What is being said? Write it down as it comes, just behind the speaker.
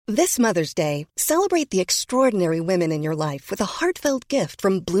This Mother's Day, celebrate the extraordinary women in your life with a heartfelt gift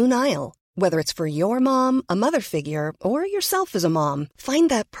from Blue Nile. Whether it's for your mom, a mother figure, or yourself as a mom, find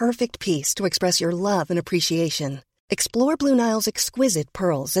that perfect piece to express your love and appreciation. Explore Blue Nile's exquisite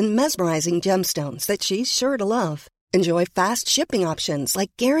pearls and mesmerizing gemstones that she's sure to love. Enjoy fast shipping options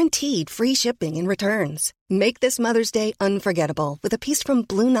like guaranteed free shipping and returns. Make this Mother's Day unforgettable with a piece from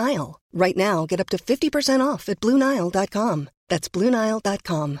Blue Nile. Right now, get up to 50% off at BlueNile.com. That's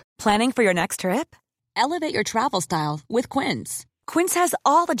BlueNile.com. Planning for your next trip? Elevate your travel style with Quince. Quince has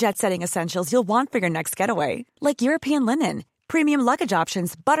all the jet-setting essentials you'll want for your next getaway, like European linen, premium luggage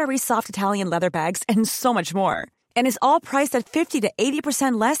options, buttery soft Italian leather bags, and so much more. And is all priced at 50 to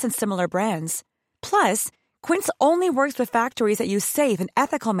 80% less than similar brands. Plus, Quince only works with factories that use safe and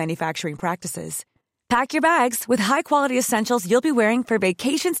ethical manufacturing practices. Pack your bags with high-quality essentials you'll be wearing for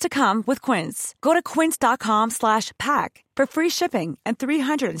vacations to come with Quince. Go to quince.com/pack for free shipping and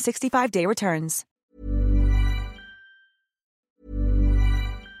 365-day returns.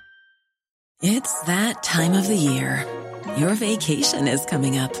 It's that time of the year. Your vacation is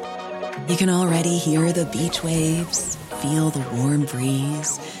coming up. You can already hear the beach waves, feel the warm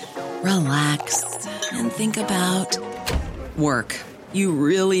breeze, relax, and think about work. You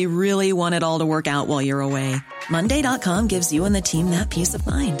really, really want it all to work out while you're away. Monday.com gives you and the team that peace of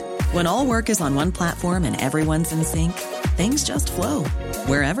mind. When all work is on one platform and everyone's in sync, things just flow.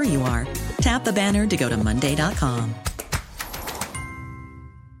 Wherever you are, tap the banner to go to Monday.com.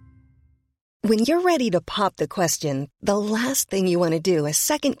 When you're ready to pop the question, the last thing you want to do is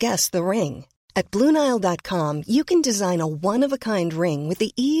second-guess the ring. At BlueNile.com, you can design a one-of-a-kind ring with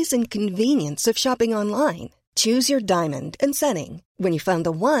the ease and convenience of shopping online. Choose your diamond and setting. When you find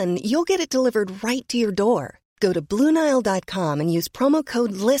the one, you'll get it delivered right to your door. Go to BlueNile.com and use promo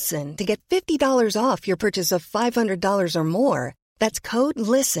code LISTEN to get $50 off your purchase of $500 or more. That's code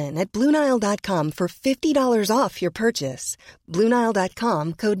LISTEN at BlueNile.com for $50 off your purchase.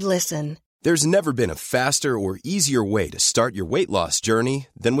 BlueNile.com, code LISTEN. There's never been a faster or easier way to start your weight loss journey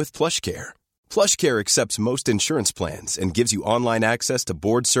than with PlushCare. PlushCare accepts most insurance plans and gives you online access to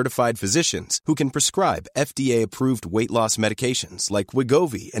board-certified physicians who can prescribe FDA-approved weight loss medications like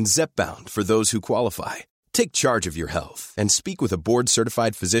Wegovy and Zepbound for those who qualify. Take charge of your health and speak with a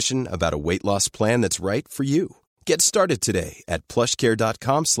board-certified physician about a weight loss plan that's right for you. Get started today at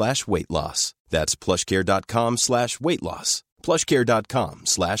plushcare.com/weight loss. That's plushcare.com/weight loss.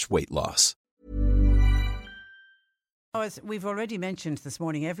 plushcare.com/weight loss. As we've already mentioned this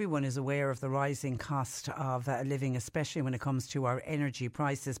morning, everyone is aware of the rising cost of living, especially when it comes to our energy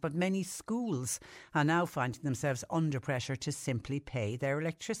prices. But many schools are now finding themselves under pressure to simply pay their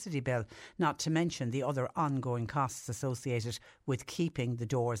electricity bill, not to mention the other ongoing costs associated with keeping the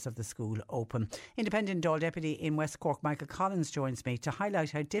doors of the school open. Independent Dáil Deputy in West Cork, Michael Collins, joins me to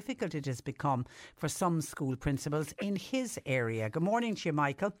highlight how difficult it has become for some school principals in his area. Good morning to you,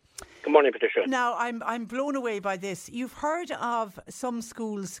 Michael. Good morning, Patricia. Now, I'm blown away by this. You've heard of some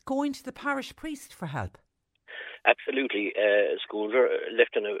schools going to the parish priest for help. Absolutely. Schools are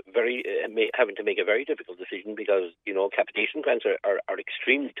left in a very having to make a very difficult decision because, capitation grants are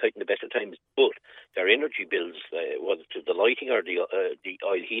extremely tight in the best of times, but their energy bills, whether it's the lighting or the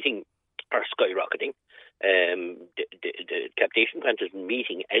oil heating, are skyrocketing. The capitation grant isn't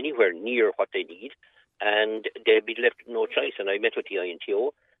meeting anywhere near what they need, and they'll be left with no choice. And I met with the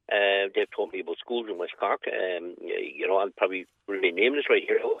INTO. They've told me about schools in West Cork, I'll probably remain nameless right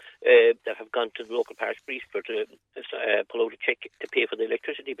here, that have gone to the local parish priest to pull out a cheque to pay for the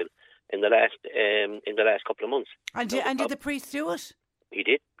electricity bill in the last couple of months. And did the priest do it? He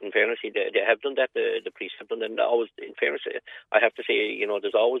did. In fairness, they have done that. The priests have done that. And always, in fairness, I have to say,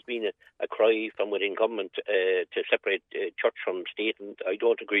 there's always been a cry from within government to separate church from state, and I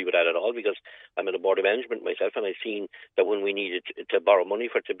don't agree with that at all because I'm in the board of management myself, and I've seen that when we needed to borrow money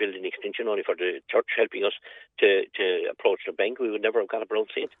to build an extension, only for the church helping us to approach the bank, we would never have got a brown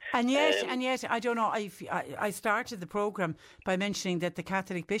cent. And yet, I don't know. I started the programme by mentioning that the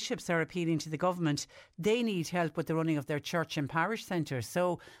Catholic bishops are appealing to the government. They need help with the running of their church and parish centres.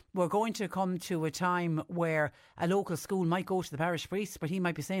 So we're going to come to a time where a local school might go to the parish priest, but he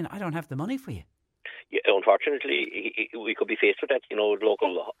might be saying, I don't have the money for you. Yeah, unfortunately, we could be faced with that,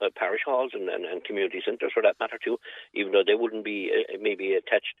 local parish halls and community centres for that matter too, even though they wouldn't be maybe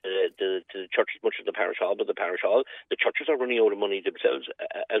attached to the church as much as the parish hall, but the parish hall, the churches are running out of money themselves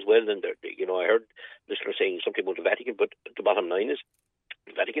as well. And I heard listeners saying something about the Vatican, but the bottom line is,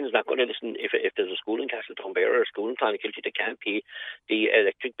 the Vatican is not going to listen. If there's a school in Castletownbere or a school in Clonakilty that can't pay the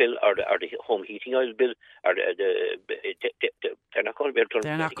electric bill or the home heating oil bill, or they're not going to be able to.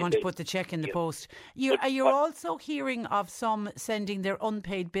 They're not going to put the cheque in the post. You're also hearing of some sending their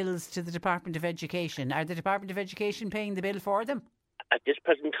unpaid bills to the Department of Education. Are the Department of Education paying the bill for them? At this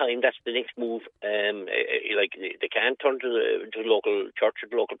present time, that's the next move. Like they can't turn to the local church or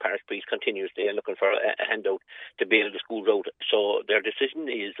the local parish priest continuously and looking for a handout to bail the schools out. So their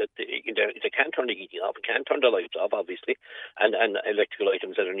decision is that they can't turn the heating off, can't turn the lights off, obviously, and electrical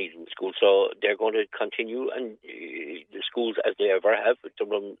items that are needed in the school. So they're going to continue and the schools as they ever have to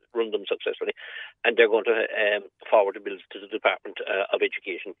run them successfully, and they're going to forward the bills to the Department of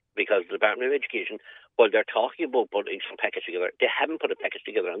Education, because the Department of Education, while they're talking about putting some package together, they haven't put a package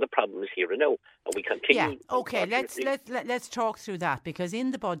together, and the problem is here and now, and we continue. Yeah, okay, let's talk through that, because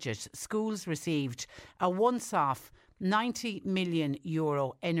in the budget, schools received a once-off €90 million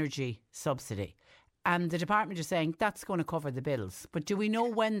energy subsidy, and the department is saying that's going to cover the bills. But do we know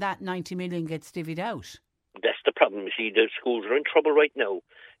when that 90 million gets divvied out? That's the problem. You see, the schools are in trouble right now.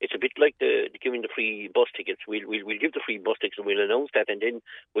 It's a bit like giving the free bus tickets. We'll give the free bus tickets and we'll announce that, and then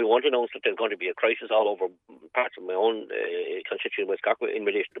we won't announce that there's going to be a crisis all over parts of my own constituency in West Cork in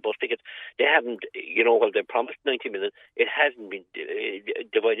relation to bus tickets. They haven't, while they promised 90 million, it hasn't been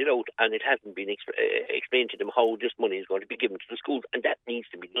divided out, and it hasn't been explained to them how this money is going to be given to the schools, and that needs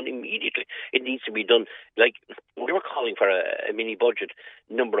to be done immediately. It needs to be done. Like, we were calling for a mini budget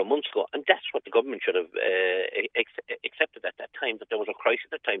a number of months ago, and that's what the government should have accepted at that time, that there was a crisis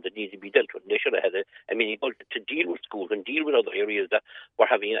at that time that needed to be dealt with. And they should have had a mini budget to deal with schools and deal with other areas that were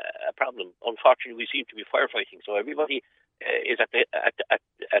having a problem. Unfortunately, we seem to be firefighting, so everybody is at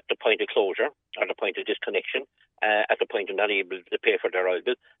the point of closure, or the point of disconnection, at the point of not able to pay for their oil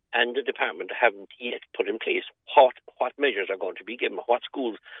bill, and the department haven't yet put in place what measures are going to be given, what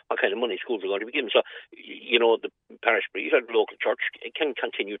kind of money schools are going to be given. So, the parish priest or the local church can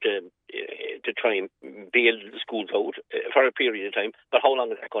continue to try and bail the schools out for a period of time, but how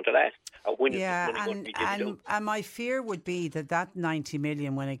long is that going to last? When is money going to be given out? And my fear would be that 90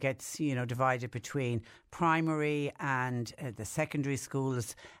 million, when it gets divided between primary and the secondary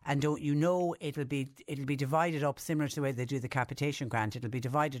schools, and it'll be divided up similar to the way they do the capitation grant. It'll be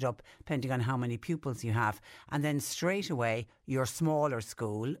divided up depending on how many pupils you have, and then straight away your smaller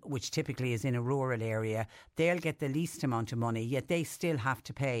school, which typically is in a rural area, they'll get the least amount of money, yet they still have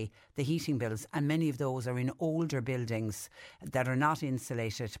to pay the heating bills, and many of those are in older buildings that are not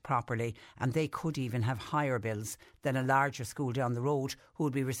insulated properly, and they could even have higher bills than a larger school down the road who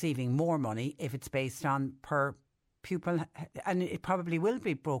would be receiving more money if it's based on per pupil, and it probably will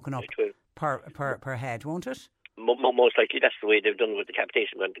be broken up per head, won't it? Most likely that's the way they've done with the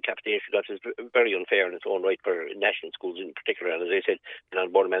capitation grant. The capitation grant is very unfair in its own right for national schools in particular. And as I said,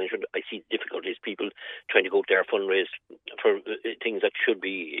 on board of management, I see difficulties, people trying to go there fundraise for things that should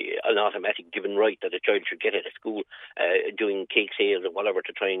be an automatic given right that a child should get at a school, doing cake sales or whatever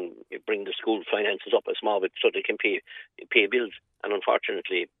to try and bring the school finances up a small bit so they can pay bills. And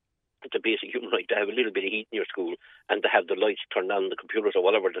unfortunately, it's a basic human right to have a little bit of heat in your school and to have the lights turned on, the computers or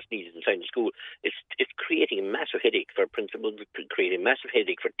whatever that's needed inside the school. It's creating a massive headache for principals, creating a massive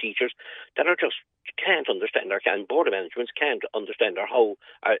headache for teachers that are just can't understand, and board of management can't understand how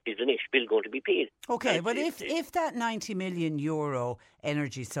is the next bill going to be paid. Okay, but if that €90 million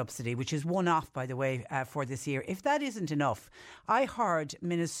energy subsidy, which is one-off, by the way, for this year, if that isn't enough, I heard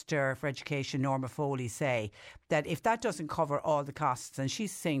Minister for Education Norma Foley say that if that doesn't cover all the costs, and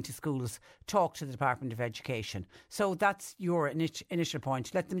she's saying to schools, talk to the Department of Education. So that's your initial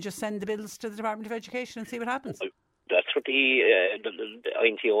point. Let them just send the bills to the Department of Education and see what happens. That's what the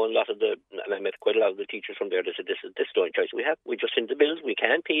INTO and and I met quite a lot of the teachers from there. They said, this is the only choice we have. We just send the bills. We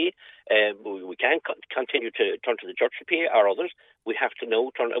can't pay. We can't continue to turn to the church to pay or others. We have to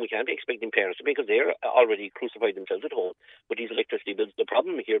now turn, and we can't be expecting parents to pay because they're already crucified themselves at home with these electricity bills. The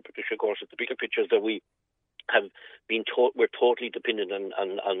problem here, Patricia, of course, is the bigger picture is that we have been we're totally dependent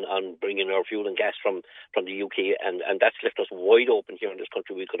on bringing our fuel and gas from the UK, and that's left us wide open here in this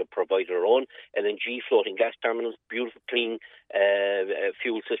country. We could have provided our own LNG floating gas terminals, beautiful clean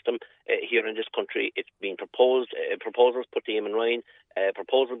fuel system here in this country. It's been proposed, proposals put to Eamon Ryan,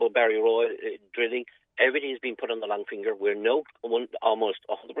 proposal about barrier oil drilling. Everything has been put on the long finger. We're now almost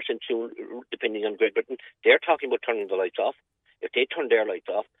 100% soon, depending on Great Britain. They're talking about turning the lights off. If they turn their lights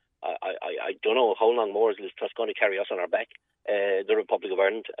off, I don't know how long more is this trust going to carry us on our back. the Republic of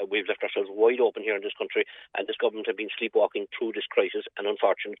Ireland. We've left ourselves wide open here in this country, and this government have been sleepwalking through this crisis, and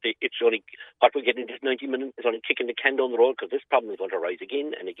unfortunately it's only what we're getting this 90 minutes is only kicking the can down the road, because this problem is going to rise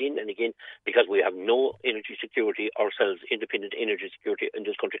again and again and again, because we have no energy security ourselves, independent energy security in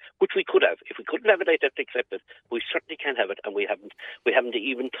this country, which we could have. If we couldn't have it, I'd have to accept it. We certainly can have it, and we haven't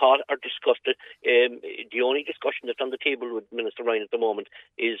even thought or discussed it. The only discussion that's on the table with Minister Ryan at the moment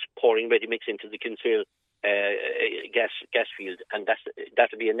is pouring ready mix into the Kinsale gas field, and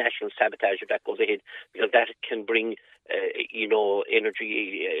that'll be a national sabotage if that goes ahead, because that can bring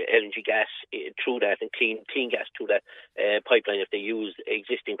LNG gas through that, and clean gas through that pipeline if they use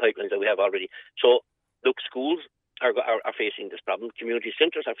existing pipelines that we have already. So look, schools are facing this problem. Community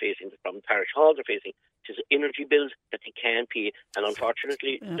centres are facing this problem. Parish halls are facing energy bills that they can't pay. And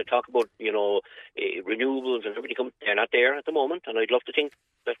unfortunately, to talk about renewables and everything, they're not there at the moment. And I'd love to think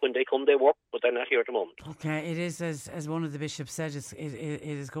that when they come, they work, but they're not here at the moment. Okay, it is, as one of the bishops said, it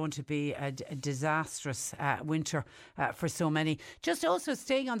is going to be a disastrous winter for so many. Just also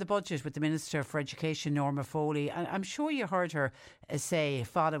staying on the budget with the Minister for Education, Norma Foley, I'm sure you heard her say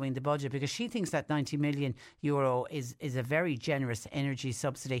following the budget, because she thinks that €90 million is a very generous energy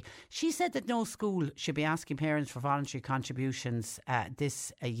subsidy. She said that no school should be asking parents for voluntary contributions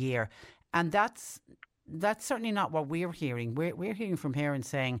this year, and that's certainly not what we're hearing. We're hearing from parents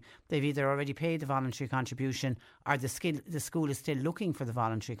saying they've either already paid the voluntary contribution, or the school is still looking for the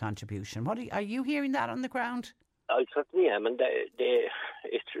voluntary contribution. Are you hearing that on the ground? I certainly am, and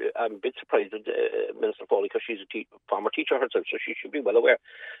I'm a bit surprised at Minister Foley, because she's a former teacher herself, so she should be well aware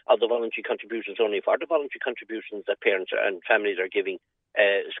of the voluntary contributions. Only for the voluntary contributions that parents and families are giving,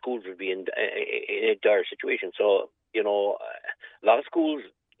 schools will be in a dire situation. So, a lot of schools,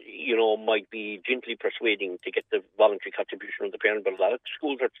 might be gently persuading to get the voluntary contribution of the parent, but a lot of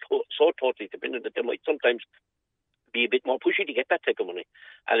schools are so totally dependent that they might sometimes be a bit more pushy to get that type of money,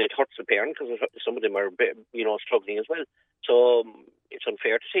 and it hurts the parent, because some of them are, struggling as well. So it's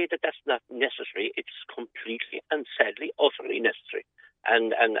unfair to say that that's not necessary. It's completely and sadly utterly necessary.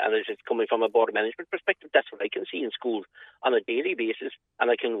 And as it's coming from a board management perspective, that's what I can see in schools on a daily basis,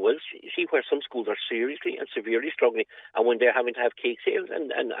 and I can see where some schools are seriously and severely struggling, and when they're having to have cake sales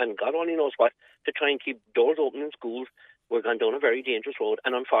and God only knows what to try and keep doors open in schools. We're going down a very dangerous road,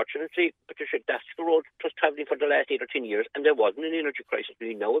 and unfortunately, Patricia, that's the road just travelling for the last 8 or 10 years, and there wasn't an energy crisis.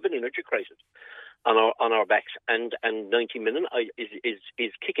 We now have an energy crisis on our backs, and 90 million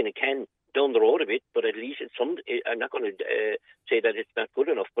is kicking a can down the road a bit, but at least it's some. I'm not going to say that it's not good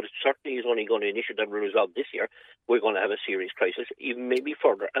enough, but it certainly is only going to initiate that will resolve this year. We're going to have a serious crisis, even maybe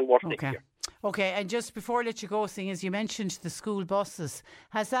further and worse next year. Okay, and just before I let you go, seeing as you mentioned the school buses,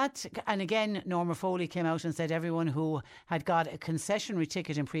 has that, and again, Norma Foley came out and said everyone who had got a concessionary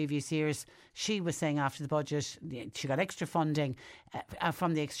ticket in previous years, she was saying after the budget, she got extra funding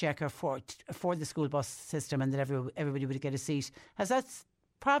from the Exchequer for the school bus system, and that everybody would get a seat. Has that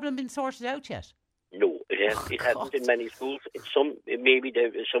problem been sorted out yet? No, it hasn't in many schools. Some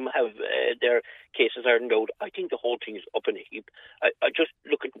have their cases ironed out. I think the whole thing is up in a heap. I just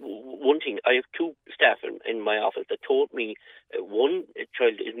look at one thing. I have two staff in my office that told me one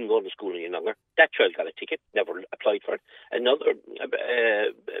child isn't going to school any longer. That child got a ticket, never applied for it. Another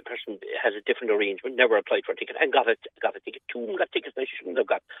person has a different arrangement, never applied for a ticket, and got a ticket. Two of them got tickets they shouldn't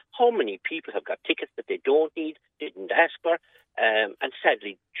have got. How many people have got tickets that they don't need, didn't ask for? And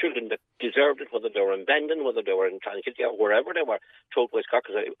sadly, children that deserved it, whether they were in Bandon, whether they were in Clonakilty, or wherever they were, throughout West Cork,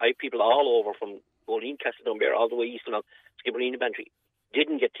 because I have people all over from Boleen, Castledunbear, all the way east along Skibbereen and Bantry,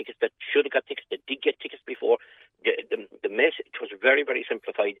 didn't get tickets, that should have got tickets, that did get tickets before. The message was very, very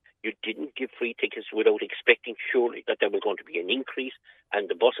simplified. You didn't give free tickets without expecting surely that there was going to be an increase, and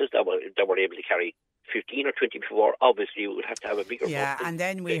the buses that were able to carry 15 or 20 before, obviously you would have to have a bigger bus. Yeah, and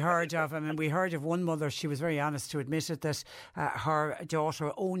then we heard of one mother, she was very honest to admit it, that her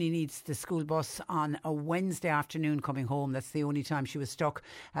daughter only needs the school bus on a Wednesday afternoon coming home. That's the only time she was stuck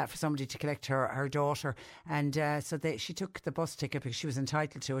for somebody to collect her daughter. And so she took the bus ticket because she was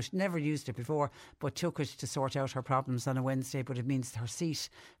entitled to it, never used it before, but took it to sort out her problems on a Wednesday. But it means her seat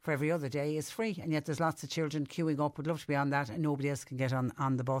for every other day is free, and yet there's lots of children queuing up, would love to be on that, and nobody else can get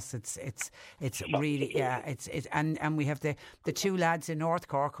on the bus. It's really, yeah, and we have the two lads in North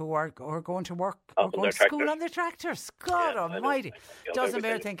Cork who are going to work, going to school on their tractors. God almighty, doesn't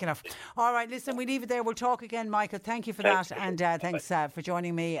bear thinking of. All right, listen, we leave it there. We'll talk again, Michael. Thank you for that, and thanks for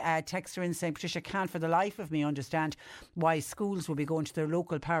joining me. Texter in saying, Patricia, can't for the life of me understand why schools will be going to their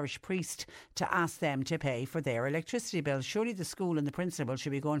local parish priest to ask them to pay for their electricity bill. Surely the school and the principal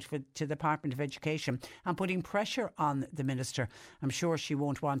should be going to the Department of Education and putting pressure on the minister. I'm sure she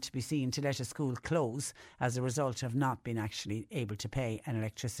won't want to be seen to let a school close close as a result of not being actually able to pay an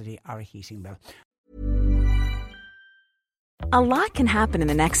electricity or a heating bill. A lot can happen in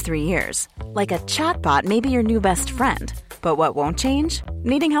the next 3 years. Like a chatbot may be your new best friend. But what won't change?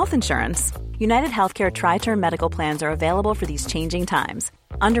 Needing health insurance. United Healthcare Tri-Term Medical Plans are available for these changing times.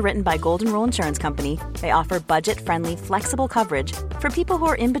 Underwritten by Golden Rule Insurance Company, they offer budget-friendly, flexible coverage for people who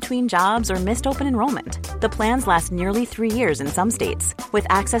are in between jobs or missed open enrollment. The plans last nearly 3 years in some states, with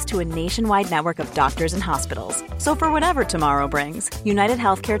access to a nationwide network of doctors and hospitals. So for whatever tomorrow brings, United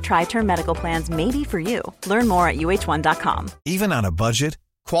Healthcare Tri-Term Medical Plans may be for you. Learn more at uh1.com. Even on a budget,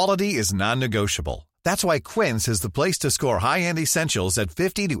 quality is non-negotiable. That's why Quince is the place to score high-end essentials at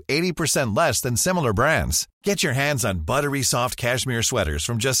 50 to 80% less than similar brands. Get your hands on buttery soft cashmere sweaters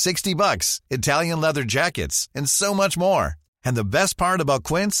from just $60, Italian leather jackets, and so much more. And the best part about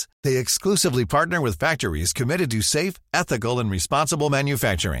Quince, they exclusively partner with factories committed to safe, ethical, and responsible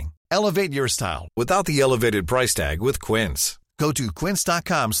manufacturing. Elevate your style without the elevated price tag with Quince. Go to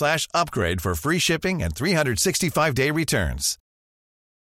quince.com/upgrade for free shipping and 365-day returns.